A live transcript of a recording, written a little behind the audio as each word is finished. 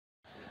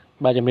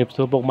បាទជំរាប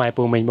សួរពុកម៉ែ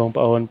ពូមីងបង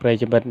ប្អូនប្រិ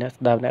យមិត្តអ្នក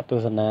ស្ដាប់អ្នកទ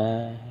ស្សនា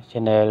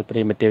Channel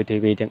Primitive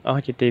TV ទាំងអ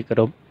ស់ជាទីគោ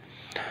រព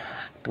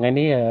ថ្ងៃ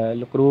នេះ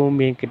លោកគ្រូ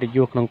មានកិត្តិយ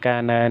សក្នុងការ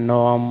ណែ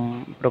នាំ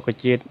រុក្ខ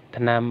ជាតិ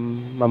ថ្នាំ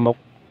មួយមុខ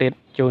ទៀត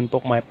ជូនពុ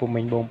កម៉ែពូ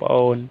មីងបងប្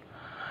អូន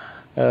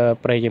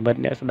ប្រិយមិត្ត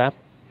អ្នកស្ដាប់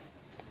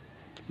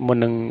មុន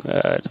នឹង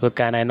ធ្វើ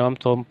ការណែនាំ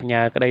សូមផ្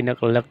ញើក្តីនឹក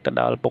រលឹកទៅ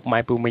ដល់ពុកម៉ែ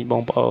ពូមីងប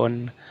ងប្អូន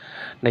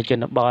ในជ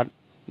នបទ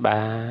បា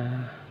ទ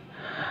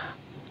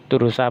ទូ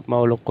រស័ព្ទម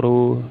កលោកគ្រូ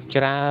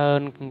ច្រើន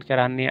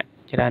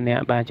អ្នក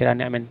បាទច្រើន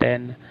អ្នកមែនតើ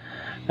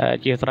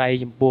ជាស្រ័យ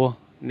ចំពោះ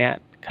អ្នក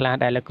ខ្លះ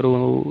ដែលលោកគ្រូ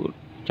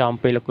ចំ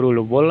ពេលលោកគ្រូ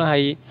រវល់ហើ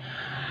យ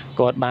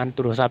គាត់បាន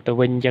ទូរស័ព្ទទៅ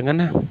វិញអញ្ចឹង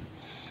ណា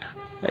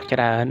ច្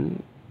រើន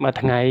មួយ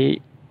ថ្ងៃ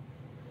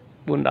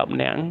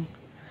 4-10 នាក់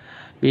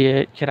វា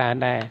ច្រើន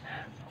ដែរ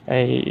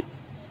ហើយ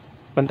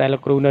ប៉ុន្តែលោ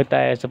កគ្រូនៅ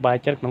តែសប្បាយ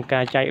ចិត្តក្នុងកា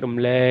រចែករំ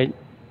លែក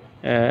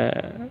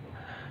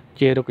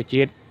ជារុក្ខ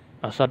ជាតិ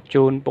ឱសថ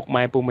ជូនពុក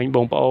ម៉ែពូមីងប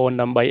ងប្អូន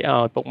ដើម្បីឲ្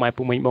យពុកម៉ែ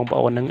ពូមីងបងប្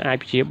អូននឹងអាច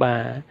ព្យាបា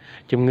ល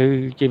ជំងឺ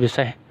ជាពិ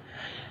សេស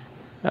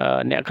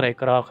អ្នកក្រី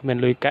ក្រគ្មាន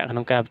លុយកាក់ក្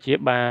នុងការព្យា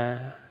បាល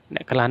អ្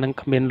នកខ្លះនឹង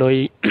គ្មានលុយ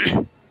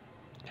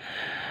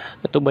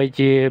ទោះបី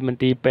ជាមន្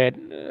ទីរពេទ្យ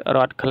រ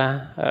ដ្ឋខ្លះ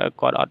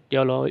គាត់អត់យ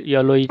ក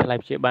លុយថ្លៃ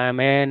ព្យាបាល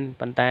មែន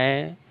ប៉ុន្តែ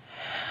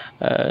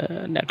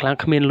អ្នកខ្លះ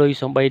គ្មានលុយ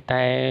សូម្បី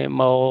តែ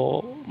មក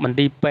មន្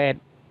ទីរពេទ្យ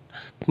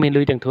គ្មាន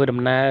លុយទាំងធ្វើដំ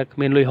ណើរគ្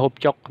មានលុយហូប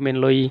ចុកគ្មាន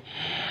លុយ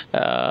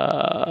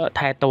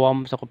ថែទាំ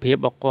សុខភាពរ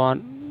បស់គាត់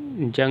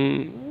អញ្ចឹង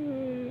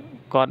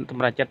គាត់ស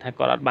ម្រេចចិត្តថា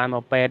គាត់អត់បានម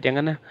កពេទ្យអញ្ចឹង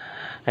ណា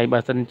ហើយបើ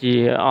សិនជា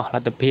អស់ល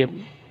ទ្ធភាព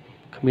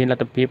គ្មានល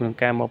ទ្ធភាពក្នុង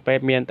ការមកពេទ្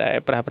យមានតែ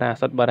ប្រើប្រាស់ឱ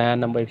សថបុរាណ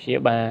ដើម្បីព្យា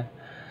បាល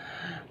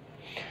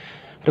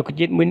រុក្ខ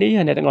ជាតិមួយនេះ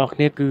អ្នកទាំងអស់គ្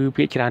នាគឺ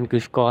ភាគច្រើនគឺ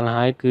ស្គាល់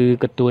ហើយគឺ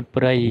កទួត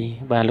ព្រៃ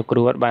បាទលោកគ្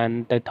រូអត់បាន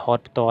ទៅថត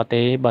ផ្ទាល់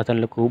ទេបើសិន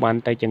លោកគ្រូបាន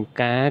ទៅចង្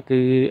ការ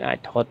គឺអាច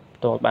ថត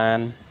ផ្ទាល់បាន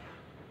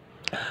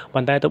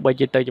ប៉ុន្តែទោះបី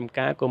ជាទៅចំ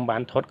ការក៏មិនបា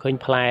នថតឃើញ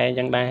ផ្លែអញ្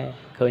ចឹងដែរ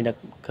ឃើ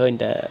ញ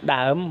តែ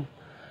ដើម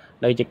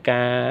នៅចំ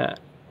កា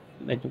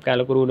រ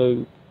លោកគ្រូនៅ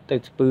ទៅ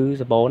ស្ពឺ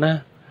សបោណា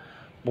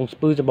បងស្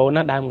ពឺសបោ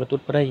ណាដើមកទួត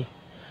ព្រៃ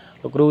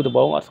លោកគ្រូដំប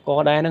ងអត់ស្គា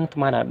ល់ដែរហ្នឹងស្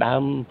មានតែដើ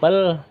ម7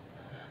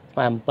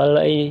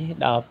អី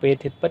ដល់ពេល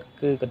ធិតពិត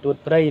គឺកទួត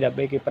ព្រៃដល់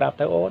ពេលគេប្រាប់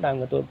ទៅអូដើម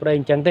កទួតព្រៃ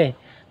អញ្ចឹងទេ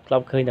ធ្លា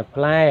ប់ឃើញតែ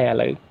ផ្លែឥ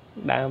ឡូវ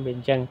ដើមវាអ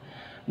ញ្ចឹង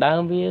ដើ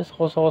មវាស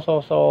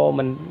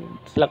មិន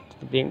ស្លឹក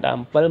ស្តៀងដើម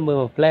7មើលមួយ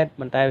ផ្លែត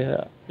ប៉ុន្តែ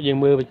យើង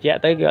មើលបច្ចៈ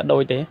ទៅគឺអត់ដូ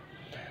ចទេ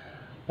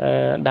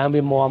ដើម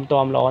វាមមត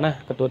មល្អណាស់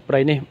កទួតព្រៃ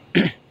នេះ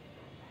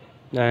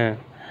ណា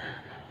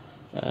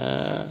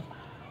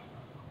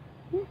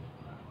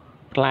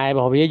ផ្លែរប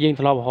ស់វាយើង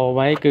ធ្លាប់ហូប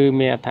ហើយគឺ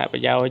មានអត្ថប្រ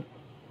យោជន៍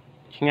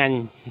ឆ្ងាញ់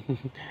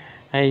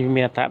ហើយ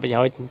មានអត្ថប្រយោ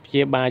ជន៍ព្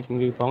យាបាលជំ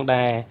ងឺផង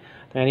ដែរ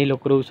ថ្ងៃនេះលោក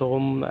គ្រូសូ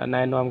ម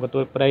ណែនាំកទួ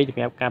តព្រៃស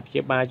ម្រាប់ការព្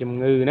យាបាលជំ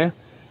ងឺណា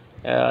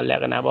ល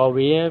ក្ខណៈរបស់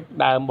វា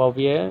ដើមរបស់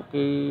វា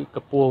គឺក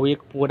ម្ពស់វា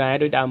ខ្ពស់ដែរ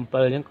ដូចដើម7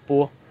អញ្ចឹងខ្ព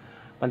ស់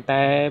ប៉ុន្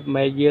តែ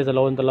មែកវាស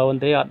ឡូន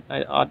ទេអ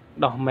ត់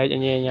ដោះមែក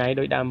ញ៉ៃ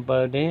ដូចដើម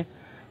7ទេ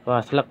ព្រោះ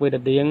ស្លឹកវាទៅ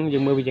ដៀងយើ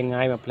ងមើលវាចង្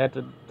អាយមួយផ្លែទៅ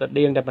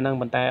ដៀងតែប៉ុណ្ណឹង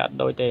ប៉ុន្តែអត់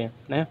ដូចទេ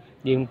ណា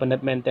យើងពិនិ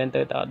ត្យមែនតែទៅ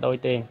អត់ដូច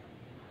ទេ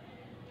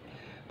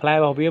ផ្លែរ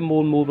បស់វាមូ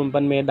ល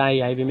ប៉ុនមេដៃ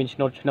ហើយវាមានឆ្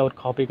នោត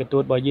ខុសពីកទួ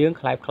តរបស់យើង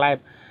ខ្លែប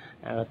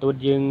កទួត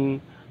យើង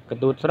ក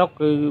ទួតស្រុក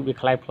គឺវា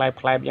ខ្លែប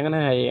អញ្ចឹង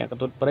ណាហើយក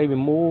ទួតព្រៃវា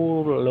មូ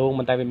លរលោង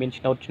ប៉ុន្តែវាមាន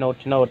ឆ្នោត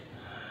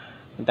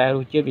ប៉ុន្តែរ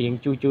សជាតិវារៀង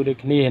ជូរដូច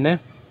គ្នាណា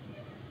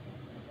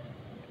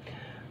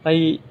ហើយ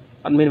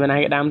អត់មានបណ្ណា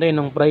គេដាំទេក្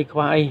នុងព្រៃខ្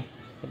វះអី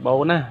បោ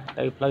ណា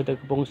ទៅផ្លូវទៅ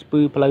កំពង់ស្ពឺ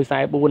ផ្លូវ44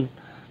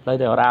ផ្លូវ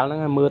ទៅរ៉ាល់ហ្នឹង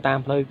មើលតាម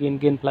ផ្លូវគៀន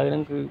ផ្លូវហ្នឹ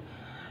ងគឺ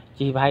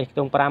ជីវ៉ៃខ្ទ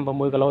ង់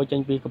5-6 គីឡូចេញ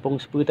ពីកំពង់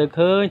ស្ពឺទៅ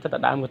ឃើញតែ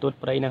ដើមកទួត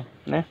ព្រៃហ្នឹង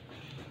ណា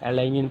តែ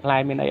លែងមានផ្លែ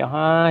មានអីអស់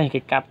ហើយគេ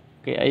កាប់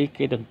គេអី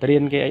គេទន្ទ្រា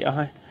នគេអីអស់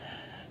ហើយ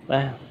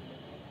បាទ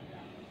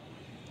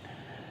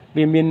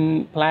វាមាន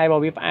ផ្លែរប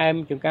ស់វាផ្អែម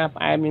ជាងការ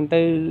ផ្អែមហ្នឹង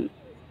ទៅ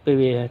ពេល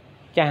វា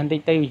ចាស់បន្តិច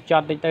ទៅវាច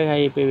ត់បន្តិចទៅហើ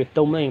យពេលវា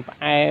ទុំហ្នឹងផ្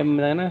អែម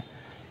ហ្នឹងណា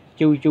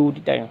ជូរ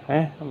តិចទៅណា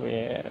វា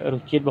រ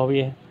សជាតិរបស់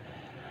វា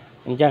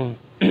អញ្ចឹង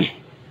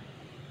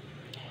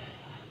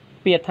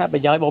ពីអត្ថប្រ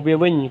យោជន៍របស់វា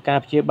វិញការ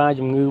ព្យាបាល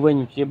ជំងឺវិញ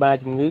ព្យាបាល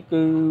ជំងឺ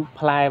គឺ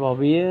ផ្លែរបស់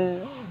វា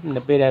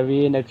នៅពេលដែល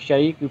វានៅខ្ចី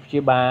គឺព្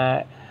យាបាល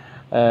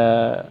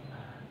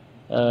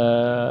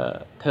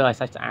ធ្វើឲ្យ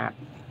សាច់ស្អាត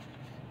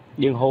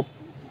យើងហូប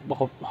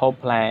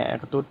ផ្លែ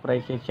កទួតព្រៃ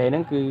ខ្ចីហ្នឹ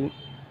ងគឺ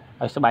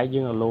ឲ្យស្បែកយើ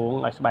ងរលោង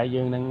ឲ្យស្បែក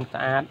យើងនឹង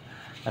ស្អាត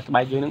ឲ្យស្បែ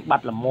កយើងនឹងបា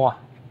ត់លមាស់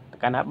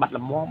កាលណាបាត់ល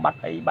មាស់បា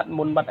ត់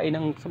មុនបាត់អីហ្នឹ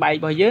ងស្បែករ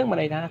បស់យើងមិន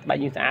ន័យថាស្បែក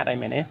យើងស្អាតហើយ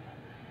មែនទេ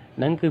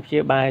ហ្នឹងគឺព្យា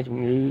បាលជំ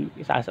ងឺ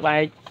សើស្បែ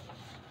ក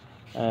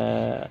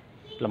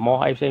លមា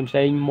ស់អីផ្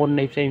សេងមុន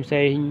អីផ្សេងធ្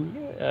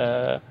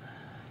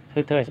វើ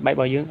ឲ្យស្បែករ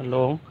បស់យើងរ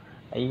លោង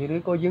ហើយឬ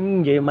ក៏យើង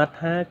និយាយមក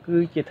ថាគឺ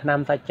ជាថ្នាំ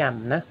សាច់ចាំ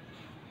ណា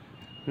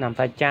ថ្នាំ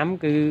សាច់ចាំ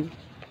គឺ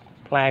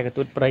ផ្លែក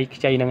ទួតព្រៃខ្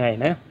ចីហ្នឹងឯង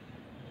ណា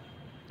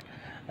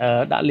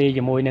ដាក់លាយ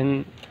ជាមួយនឹង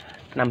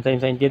ថ្នាំផ្សេង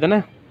ទៀតទៅណា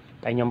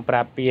តែខ្ញុំប្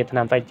រាប់ពីថ្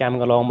នាំសាច់ចាំ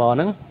កន្លងមកហ្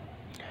នឹង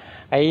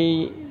ហើយ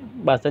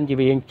បើសិនជា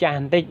វាយើងចាស់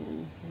បន្តិច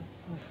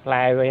ផ្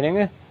លែវិញហ្នឹង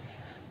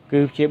គឺ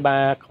ព្យាបា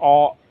លក្អ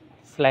ក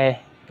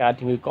កើត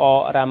ជំងឺក្អក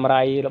រ៉ាំ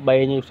រ៉ៃល្បែ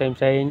ងផ្សេង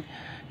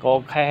ក្អក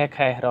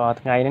ខេះរាល់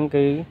ថ្ងៃហ្នឹង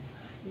គឺ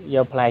យ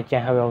កផ្លែចា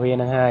ស់របស់វាហ្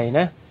នឹងហើយ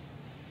ណា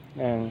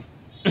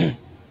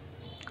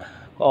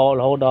có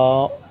lâu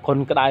đó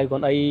con cái đai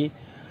con ấy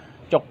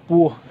chọc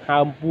pua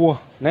hàm pua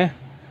nè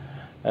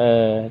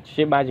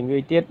chế ba chừng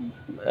người tiết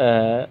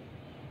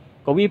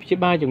có biết chế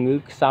ba chừng người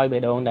soi bề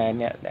đồn này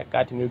nè đại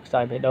ca chừng người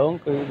soi bề đồn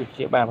cứ việc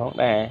chế ba phong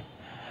này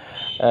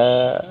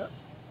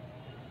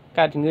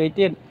ca chừng người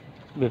tiết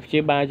việc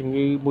chế ba chừng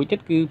người mũi tiết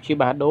cứ chế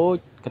ba đố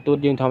cái tuột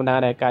dương thòng đa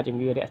đại ca chừng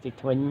người đẹp thì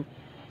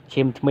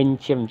mình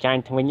chiêm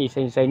trai mình như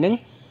xây nứng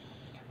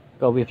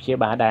có việc chế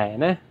ba đài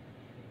nè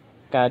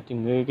ca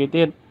chừng người cái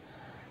tiết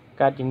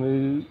ca chừng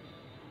người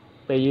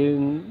bây giờ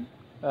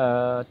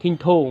thinh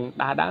thôn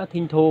đã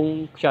thinh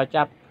thôn cho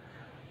chập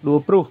đua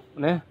pru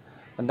nè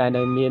còn tại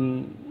này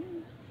miền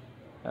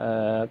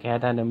cái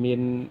tại này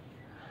miền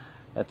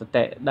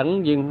tệ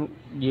đắng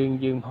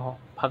dương họ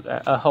phật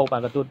ở hậu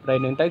bà cái tuột đây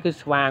nương tới cái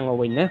xoang của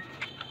mình nhé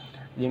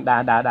dương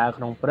đã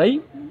không lấy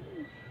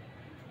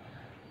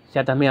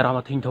sẽ ta miền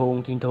mà thinh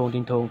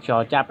thôn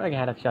cho chập cái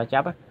hay là cho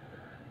chập á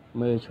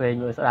mười xuề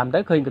người sẽ làm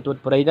tới khi cái tuột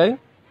đây tới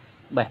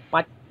bẻ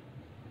bắt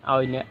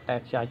ơi nè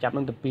tại cho chập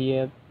nó từ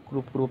bia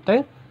group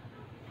tới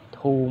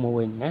thu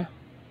mùi nhé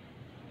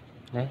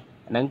này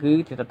nắng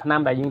cứ thì thật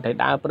năm đại dương thấy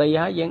đào đây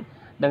á dương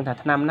đừng thật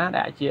năm nó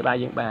đã chia ba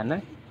dương bàn đấy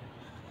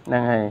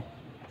này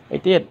cái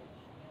tiết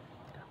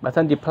bà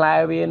thân thì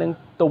play với nâng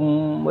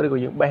tung mới của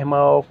những bè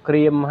màu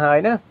cream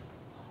hơi đó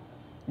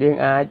riêng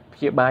ai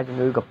chia ba cho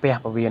người cặp bè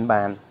vào viên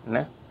bàn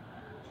nè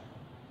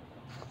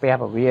bè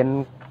vào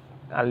viên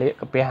lệ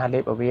cặp bè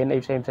lệ vào viên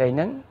em xem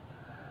nắng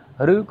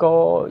rứ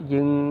có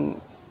dương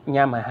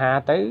nhà mà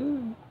hà tới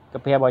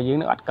cặp bè bao nhiêu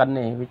nó ọt cân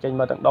này vì trên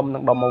mà tận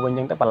đông màu bình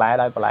nhưng tới bà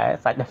lại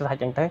sạch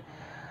chẳng thế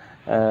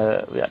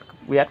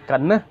viết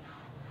cân á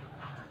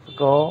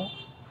có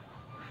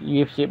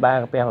dịp chị ba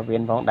cặp bè vào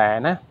viên vòng đá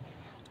nè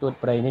tuột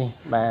đây này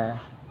bà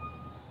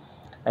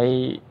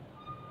ấy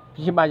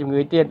chị ba chục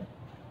người tiền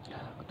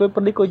tôi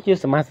phân đi coi chia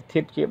smart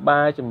thiết chị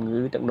ba chục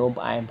người tận nôm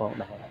của em vòng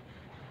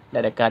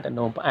đá đại ca tận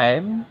nôm của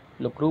em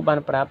lục rú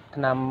ban prap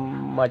năm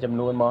mà chấm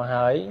nuôi mò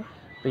hái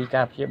vì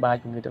cặp chị ba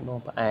chục người tận nôm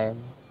của em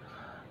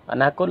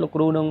cốt lục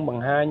ru nông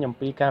bằng hai nhầm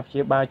pi cáp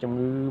chia ba chồng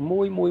ngư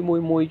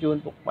mui chun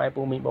phục bài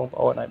bù mình bông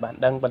ổn lại bản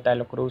đăng bàn tay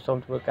lục ru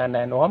xong vừa can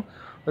đàn nóm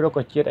rồi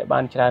có chia đại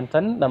bàn tràn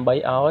tấn đầm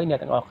bấy ói nhà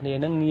tặng ngọc này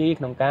nó nghi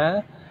nòng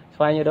cá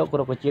xoay như đó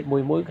rồi có chia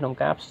mui nòng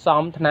cá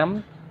xóm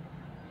nắm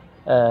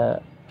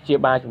chia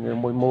ba chồng ngư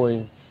mui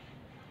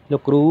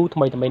lục ru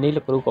thay thay này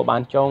lục ru của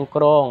bàn trong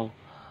krong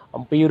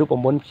ông pi ru của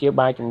muốn chia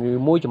ba chồng ngư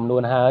mui chồng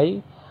luôn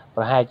hái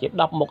và hai chia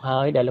đắp một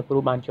hái để lục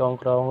ru bàn trong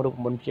krong ru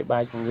muốn chia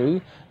ba chồng ngư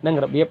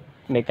nâng đặc biệt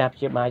ในการเ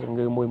ชียร์มาจากเ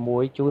งือมว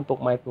ยจูนปก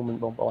ไม้ปูมิน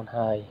บองปอนห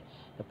าย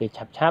ไป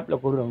ชับแล้ว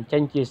ก็ลงเช่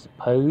นเชียร์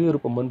ผือรู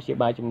ปมันเชียร์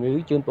มาจากเงือ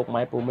จูนปกไม้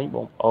ปูมินบ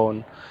องปอน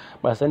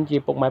บางสันเชีย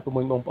ร์ปกไม้ปู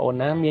มินบองปอน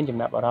น้ำมีนจ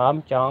ำนวนร้อม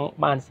จอง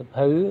บ้านสืบ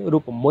ผือรู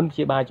ปมันเ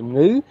ชียร์มาจากเ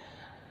งือ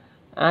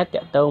อาจจ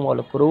ะเติมหมด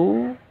ลูกรู้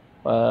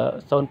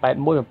โซนแปด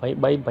มวยแบบ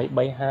ใบ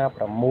ห้าป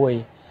ระมวย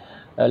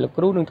ลูก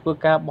รู้หนึ่งตัว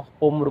กาบอก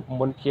ปมรูป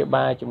มันเชียร์ม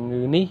าจากเ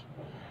งือนี่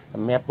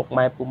แม่ปกไ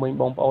ม้ปูมิน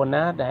บองปอนน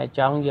ะได้จ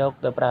องยก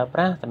ตัวปลาป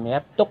ลาแต่แม่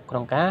ตุกข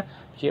องกา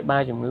chia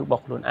ba chồng ngữ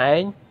bọc luôn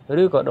ấy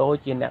rưỡi có đôi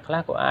chia nẹt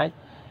khác của ai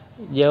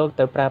giờ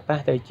từ pra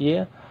từ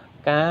chia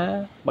cá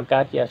bằng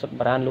cá chia sụt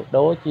bàn lụt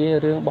đố chia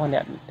riêng bao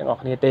nẹt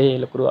ngọc nia tê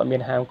lục rùa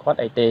miền ham khót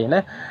ấy tê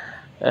nè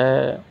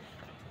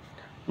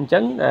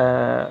chấn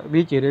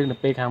vi chỉ riêng là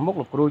pe hàng mốc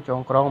lục rùa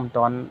trong con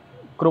toàn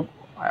group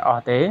ở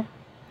tế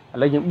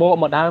lấy những bộ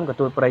mà đam của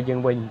tôi bây giờ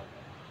mình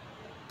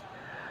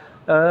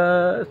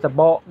sập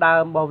bộ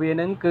đam bao viên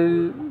nắng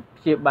cứ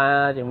chia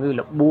ba chừng ngư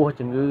là bua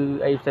chừng ngư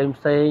ai xem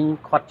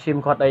khoát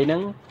chim khoát ấy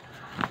nắng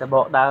sập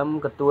bộ đam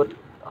cái tuột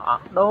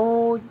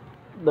đôi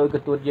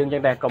cái tuột dương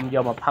chẳng đài cầm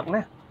giờ mà phật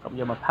nè cầm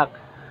giờ mà phật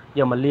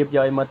giờ mà liệp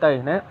giờ mà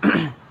tây nè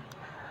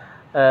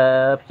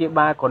chia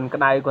ba còn cái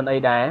này còn ấy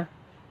đá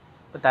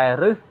tài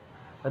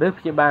rứ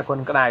chia ba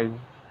còn cái này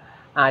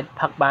ai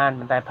phật ban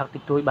mình tài phật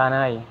tích túi ba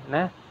này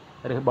nè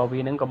rồi bao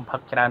viên nắng cầm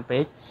phật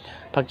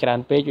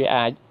tràn pê với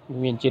ai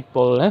miền chết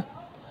pol nè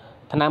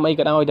tham ấy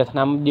cái đó là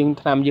tham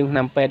dương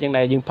nam pe trong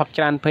này dương phật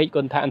tràn pê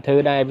còn thản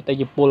thơ đây bây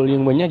giờ pol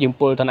dương mình nhá dương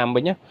pol tham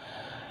mình nhá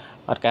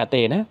ở cả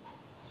tề nè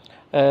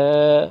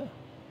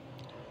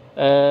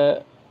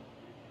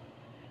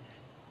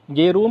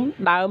dây rúm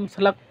đam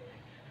slug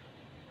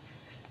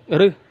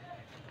rư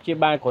chia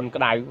ba còn cái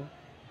này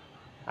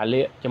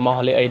lệ cho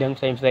mò lệ ấy đang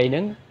xem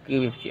nắng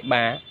cứ chia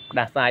ba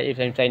đặt sai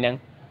xem nắng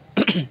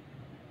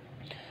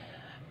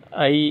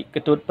ấy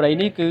cái tuột play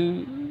ní cứ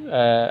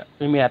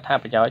mình thà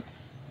phải chọn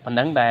phần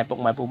đắng đài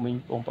bụng mày bụng mình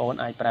bụng bồn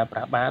ai pra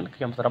bán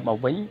trong sập bảo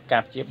vĩnh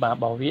cạp chia ba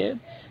bảo vía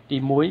thì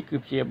muối cứ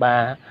chia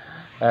ba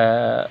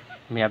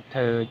mẹp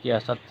thờ chia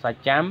sạch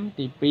chám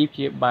thì pi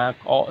chia ba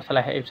cọ sẽ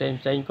là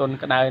xem con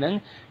cái đời nắng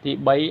thì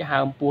bấy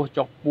ham pua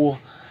chọc pua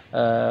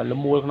là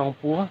mua non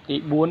pua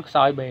thì buôn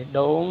soi bể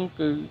đốn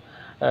cứ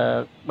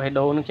bể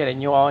đốn nó chơi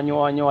nho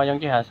trong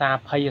chơi hà sa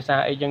phay sa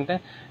ấy chẳng thế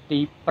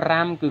thì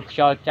pram cứ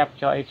cho chắp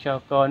cho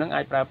coi nó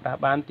ai pra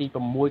bán thì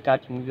bầm môi cá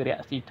chừng người đẹp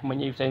thì mình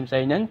yêu xem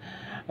nắng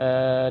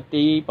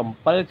thì bầm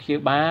pơ chia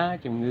ba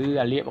chừng người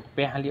là liệu bọc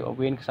pe liệu ở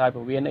viên soi ở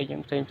viên ấy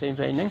chẳng xem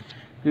nắng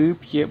cứ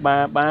chia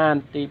ba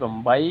ban thì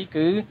bầm bấy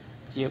cứ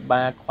ជា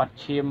បាខាត់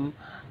ឈាម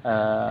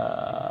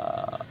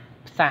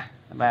ផ្សះ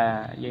បាទ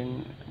យើង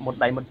មុត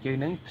ដៃមុតជើង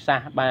ហ្នឹងផ្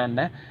សះបាន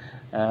ណា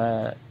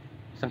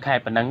សង្ខេប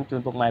ប៉ុណ្ណឹងជូ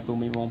នពុកម៉ែពូ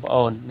មីបងប្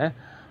អូនណា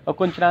អរ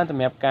គុណច្រើនស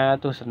ម្រាប់ការ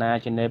ទស្សនា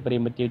Channel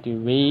Primitive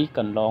TV ក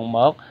ន្លងម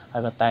កហើ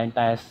យក៏តែង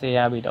តែ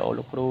share វីដេអូ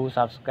លោកគ្រូ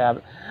Subscribe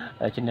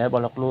Channel រប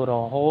ស់លោកគ្រូរ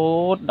ហូ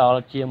តដ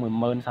ល់ជាង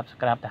 10000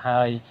 Subscribe ទៅ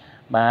ហើយ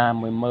បាទ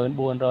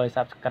 10400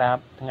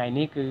 Subscribe ថ្ងៃ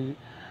នេះគឺ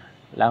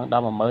ឡើងដ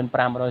ល់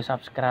 10500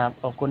 Subscribe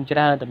អរគុណច្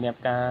រើនសម្រាប់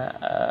ការ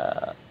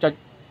ចុច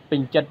ពេ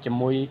ញចិត្តជា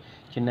មួយ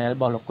Channel រ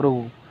បស់លោកគ្រូ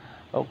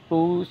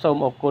សូម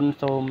អរគុណ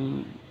សូម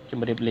ជ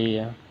ម្រាបលា